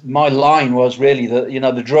 my line was really that,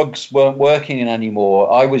 the drugs weren't working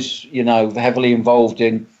anymore. I was, heavily involved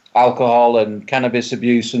in alcohol and cannabis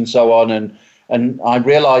abuse and so on. And I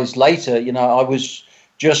realized later, I was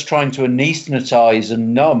just trying to anesthetize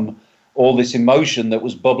and numb all this emotion that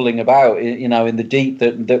was bubbling about, in the deep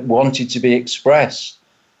that wanted to be expressed.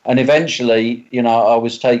 And eventually, I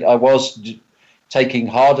was taking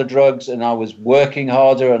harder drugs and I was working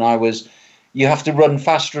harder and you have to run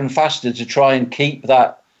faster and faster to try and keep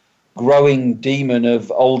that growing demon of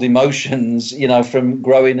old emotions, from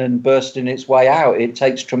growing and bursting its way out. It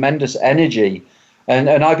takes tremendous energy. And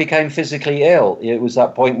I became physically ill. It was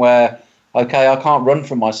that point where, okay, I can't run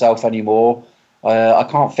from myself anymore. I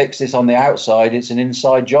can't fix this on the outside. It's an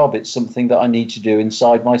inside job. It's something that I need to do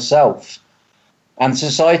inside myself. And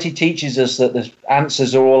society teaches us that the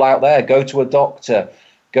answers are all out there. Go to a doctor,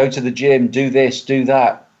 go to the gym, do this, do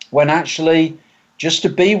that. When actually, just to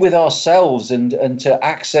be with ourselves and to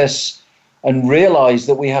access and realize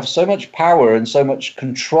that we have so much power and so much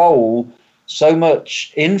control, so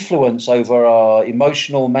much influence over our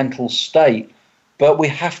emotional, mental state, but we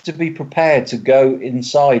have to be prepared to go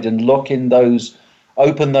inside and open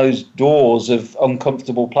those doors of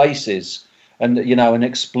uncomfortable places and, and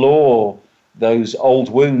explore those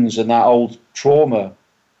old wounds and that old trauma.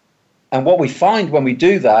 And what we find when we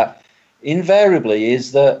do that, invariably,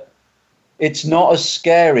 is that it's not as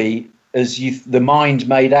scary as the mind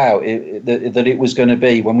made out that it was going to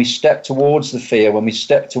be. When we step towards the fear, when we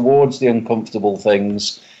step towards the uncomfortable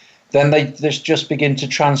things, then they just begin to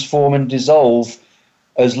transform and dissolve,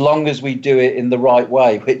 as long as we do it in the right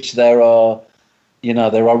way, which there are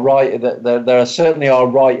certainly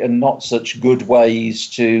right and not such good ways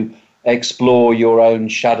to explore your own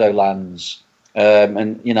shadowlands.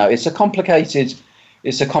 And it's a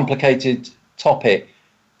complicated topic,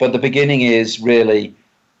 but the beginning is really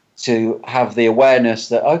to have the awareness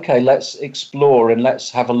that, okay, let's explore and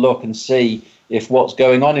let's have a look and see if what's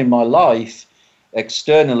going on in my life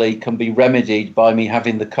externally can be remedied by me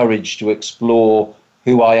having the courage to explore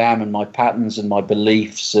who I am and my patterns and my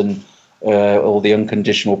beliefs and all the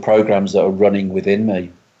unconditional programs that are running within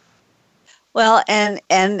me. Well,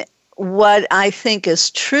 and what I think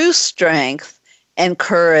is true strength and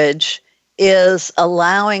courage is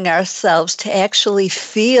allowing ourselves to actually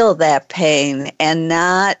feel that pain and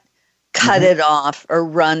not cut it off or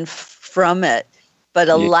run from it, but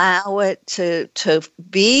allow it to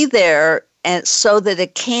be there, and so that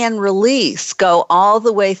it can release, go all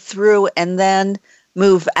the way through and then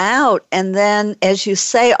move out. And then, as you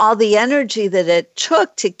say, all the energy that it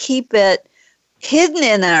took to keep it hidden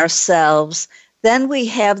in ourselves, then we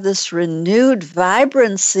have this renewed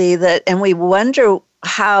vibrancy and we wonder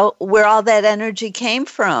where all that energy came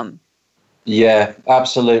from. Yeah,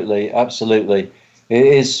 absolutely. It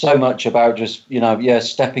is so much about just,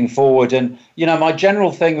 stepping forward. And, my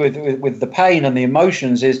general thing with the pain and the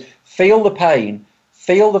emotions is feel the pain,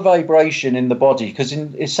 feel the vibration in the body, because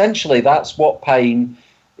essentially that's what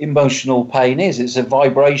emotional pain is. It's a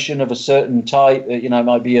vibration of a certain type. It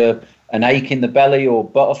might be an ache in the belly, or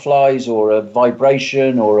butterflies, or a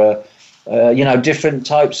vibration, or different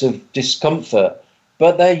types of discomfort.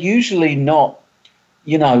 But they're usually not,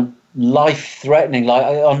 life-threatening, like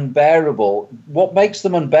unbearable. What makes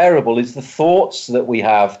them unbearable is the thoughts that we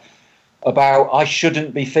have about, I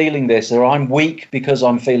shouldn't be feeling this, or I'm weak because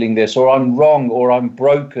I'm feeling this, or I'm wrong, or I'm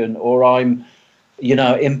broken, or I'm,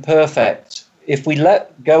 imperfect. If we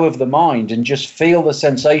let go of the mind and just feel the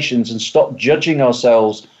sensations and stop judging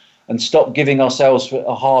ourselves and stop giving ourselves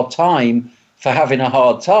a hard time for having a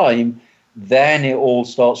hard time, then it all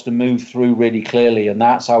starts to move through really clearly. And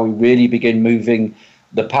that's how we really begin moving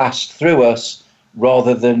the past through us,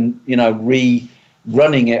 rather than,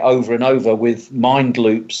 rerunning it over and over with mind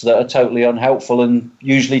loops that are totally unhelpful and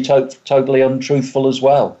usually totally untruthful as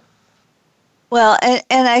well. Well,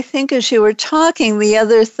 and I think as you were talking, the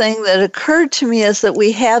other thing that occurred to me is that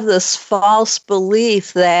we have this false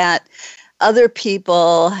belief that other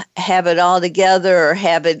people have it all together, or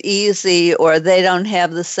have it easy, or they don't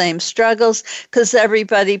have the same struggles, because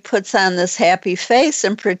everybody puts on this happy face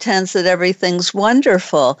and pretends that everything's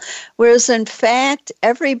wonderful. Whereas in fact,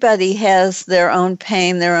 everybody has their own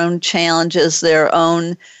pain, their own challenges, their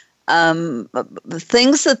own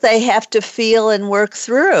things that they have to feel and work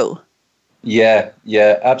through. Yeah,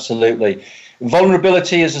 absolutely.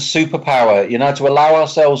 Vulnerability is a superpower, to allow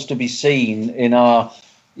ourselves to be seen in our,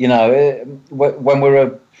 when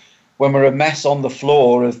we're a mess on the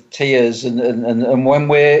floor of tears, and when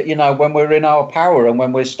we're in our power, and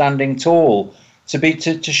when we're standing tall,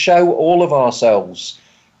 to show all of ourselves.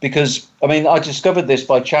 Because I discovered this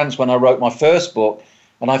by chance when I wrote my first book,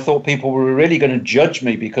 and I thought people were really going to judge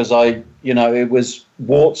me because it was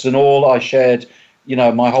warts and all. I shared,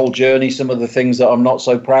 my whole journey, some of the things that I'm not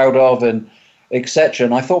so proud of, and etc.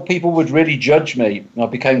 And I thought people would really judge me. I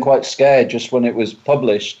became quite scared just when it was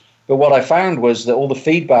published. But what I found was that all the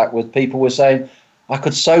feedback was people were saying, I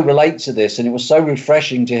could so relate to this. And it was so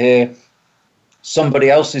refreshing to hear somebody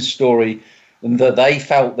else's story, and that they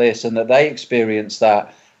felt this and that they experienced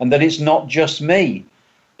that, and that it's not just me.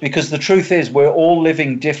 Because the truth is, we're all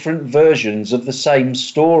living different versions of the same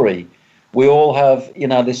story. We all have,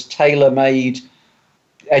 this tailor-made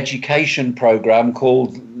education program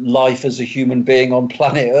called life as a human being on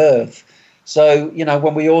planet Earth. So,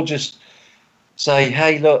 when we all just say,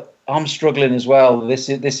 hey, look, I'm struggling as well, this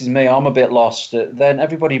is me, I'm a bit lost, then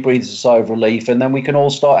everybody breathes a sigh of relief, and then we can all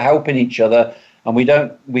start helping each other, and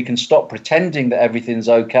we can stop pretending that everything's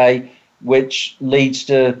okay, which leads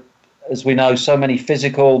to, as we know, so many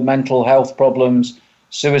physical, mental health problems,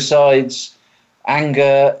 suicides,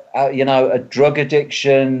 anger, a drug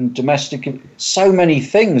addiction, so many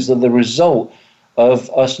things are the result of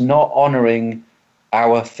us not honoring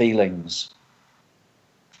our feelings.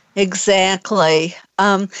 Exactly.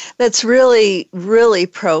 That's really, really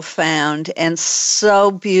profound and so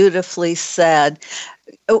beautifully said.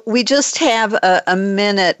 We just have a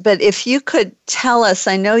minute, but if you could tell us,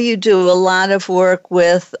 I know you do a lot of work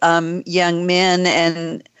with young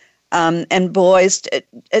men and boys.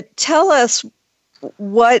 Tell us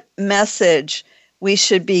what message we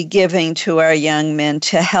should be giving to our young men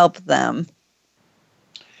to help them.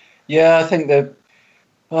 Yeah, I think that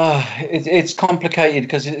it's complicated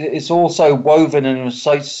because it's also woven, and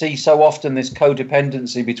I see so often this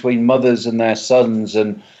codependency between mothers and their sons,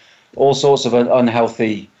 and all sorts of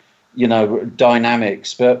unhealthy,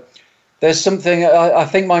 dynamics. But there's something, I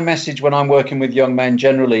think my message when I'm working with young men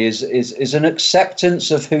generally is an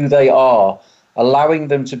acceptance of who they are, allowing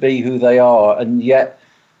them to be who they are, and yet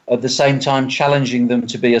at the same time challenging them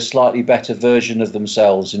to be a slightly better version of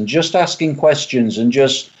themselves, and just asking questions, and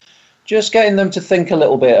just getting them to think a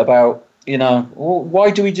little bit about, why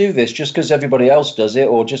do we do this? Just because everybody else does it,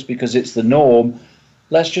 or just because it's the norm?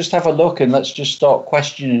 Let's just have a look, and let's just start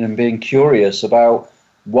questioning and being curious about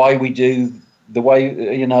why we do the way,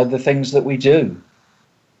 the things that we do.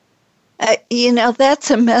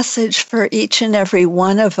 That's a message for each and every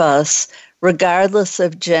one of us, regardless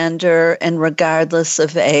of gender and regardless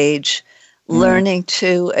of age, learning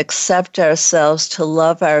to accept ourselves, to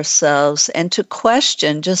love ourselves, and to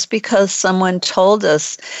question just because someone told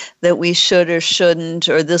us that we should or shouldn't,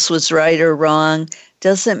 or this was right or wrong,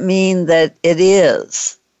 doesn't mean that it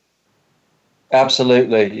is.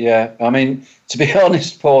 Absolutely, yeah. To be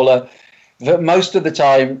honest, Paula, that most of the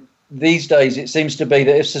time these days it seems to be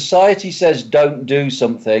that if society says don't do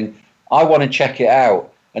something, I want to check it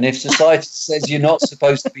out. And if society says you're not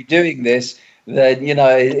supposed to be doing this, then, you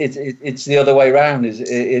know, it's the other way around.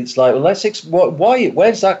 It's like, well, why?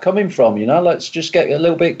 Where's that coming from? You know, let's just get a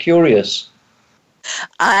little bit curious.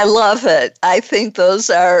 I love it. I think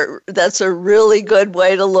that's a really good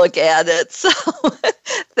way to look at it. So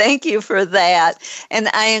thank you for that. And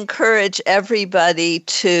I encourage everybody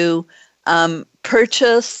to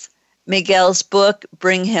purchase Miguel's book,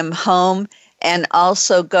 Bring Him Home, and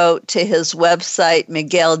also go to his website,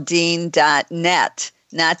 migueldean.net.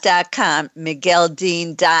 Not .com,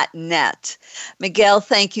 migueldean.net. Miguel,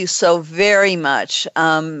 thank you so very much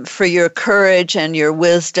for your courage and your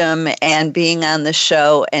wisdom and being on the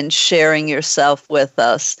show and sharing yourself with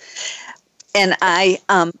us. And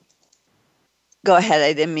go ahead,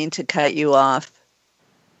 I didn't mean to cut you off.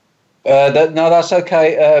 No, that's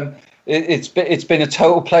okay. It's been a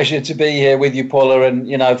total pleasure to be here with you, Paula, and,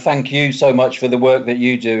 you know, thank you so much for the work that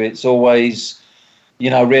you do. It's always, you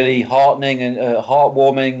know, really heartening and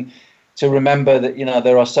heartwarming to remember that, you know,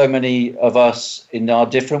 there are so many of us in our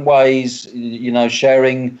different ways, you know,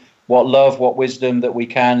 sharing what love, what wisdom that we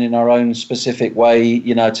can in our own specific way,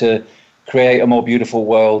 you know, to create a more beautiful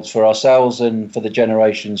world for ourselves and for the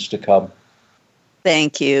generations to come.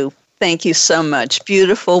 Thank you. Thank you so much.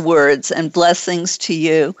 Beautiful words, and blessings to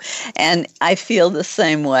you. And I feel the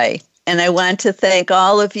same way. And I want to thank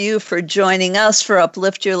all of you for joining us for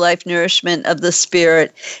Uplift Your Life Nourishment of the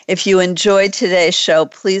Spirit. If you enjoyed today's show,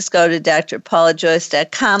 please go to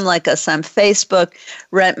drpaulajoyce.com, like us on Facebook,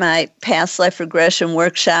 rent my past life regression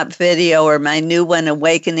workshop video or my new one,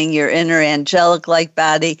 Awakening Your Inner Angelic-like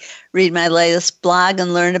Body. Read my latest blog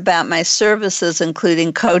and learn about my services,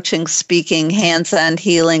 including coaching, speaking, hands-on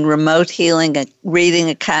healing, remote healing, reading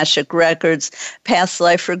Akashic Records, past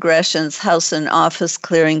life regressions, house and office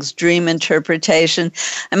clearings, dream interpretation.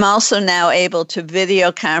 I'm also now able to video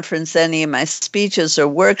conference any of my speeches or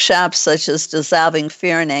workshops, such as Dissolving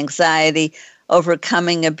Fear and Anxiety,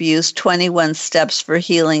 Overcoming Abuse, 21 Steps for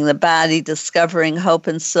Healing the Body, Discovering Hope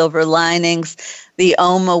and Silver Linings, the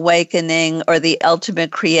Om Awakening, or the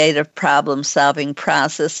Ultimate Creative Problem-Solving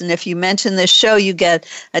Process. And if you mention this show, you get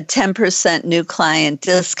a 10% new client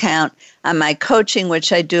discount on my coaching,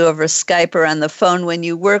 which I do over Skype or on the phone. When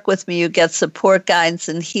you work with me, you get support, guidance,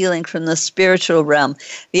 and healing from the spiritual realm.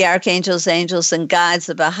 The archangels, angels, and guides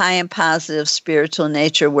of a high and positive spiritual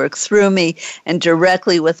nature work through me and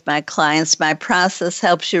directly with my clients. My process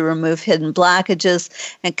helps you remove hidden blockages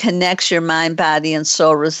and connects your mind, body, and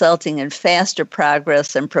soul, resulting in faster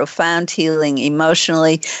progress and profound healing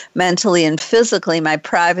emotionally, mentally, and physically. My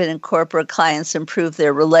private and corporate clients improve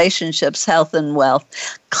their relationships, health, and wealth.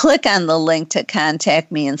 Click on the link to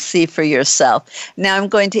contact me and see for yourself. Now I'm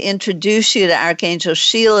going to introduce you to Archangel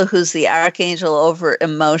Sheila, who's the archangel over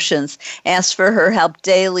emotions. Ask for her help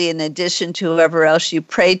daily in addition to whoever else you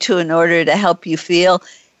pray to in order to help you feel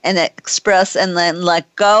and express and then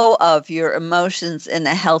let go of your emotions in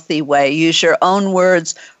a healthy way. Use your own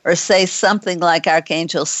words or say something like,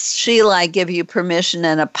 Archangel Sheila, I give you permission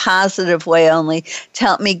in a positive way only to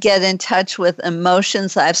help me get in touch with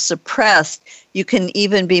emotions I've suppressed. You can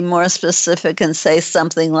even be more specific and say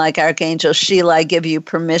something like, Archangel Sheila, I give you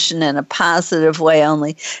permission in a positive way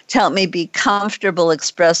only to help me be comfortable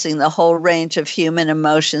expressing the whole range of human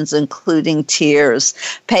emotions, including tears.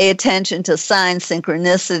 Pay attention to signs,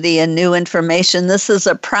 synchronicity, and new information. This is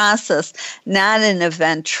a process, not an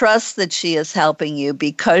event. Trust that she is helping you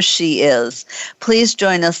because she is. Please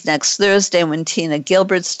join us next Thursday when Tina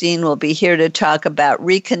Gilbertstein will be here to talk about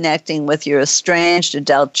reconnecting with your estranged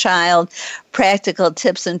adult child, practical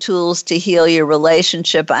tips and tools to heal your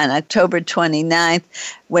relationship on October 29th,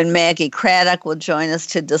 when Maggie Craddock will join us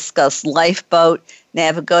to discuss Lifeboat,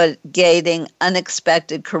 navigating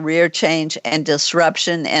unexpected career change and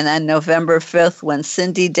disruption, and on November 5th, when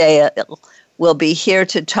Cindy Dale will be here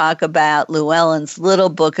to talk about Llewellyn's Little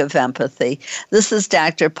Book of Empathy. This is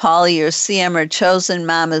Dr. Paula, your CM or chosen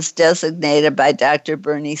mom, is designated by Dr.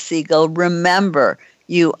 Bernie Siegel. Remember,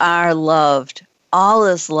 you are loved. All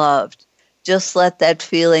is loved. Just let that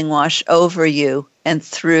feeling wash over you and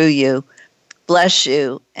through you. Bless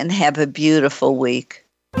you and have a beautiful week.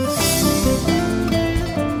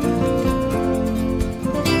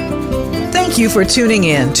 Thank you for tuning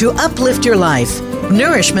in to Uplift Your Life,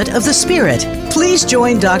 Nourishment of the Spirit. Please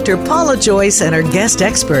join Dr. Paula Joyce and her guest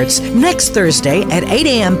experts next Thursday at 8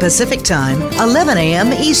 a.m. Pacific Time, 11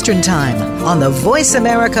 a.m. Eastern Time on the Voice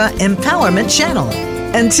America Empowerment Channel.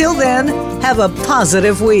 Until then, have a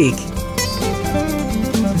positive week.